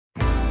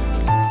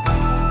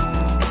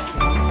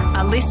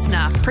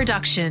listener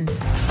production.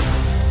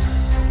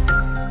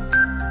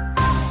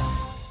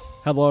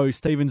 Hello,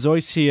 Stephen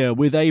Zoyce here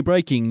with a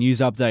breaking news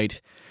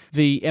update.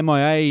 The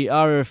MIA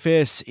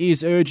RFS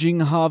is urging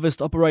harvest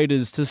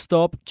operators to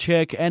stop,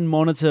 check and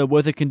monitor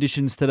weather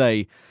conditions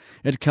today.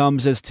 It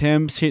comes as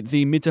temps hit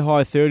the mid to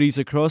high 30s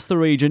across the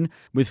region,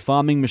 with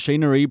farming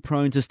machinery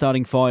prone to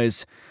starting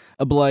fires.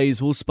 A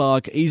blaze will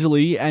spark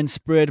easily and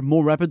spread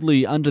more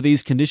rapidly under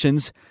these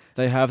conditions.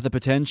 They have the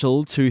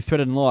potential to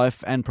threaten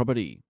life and property.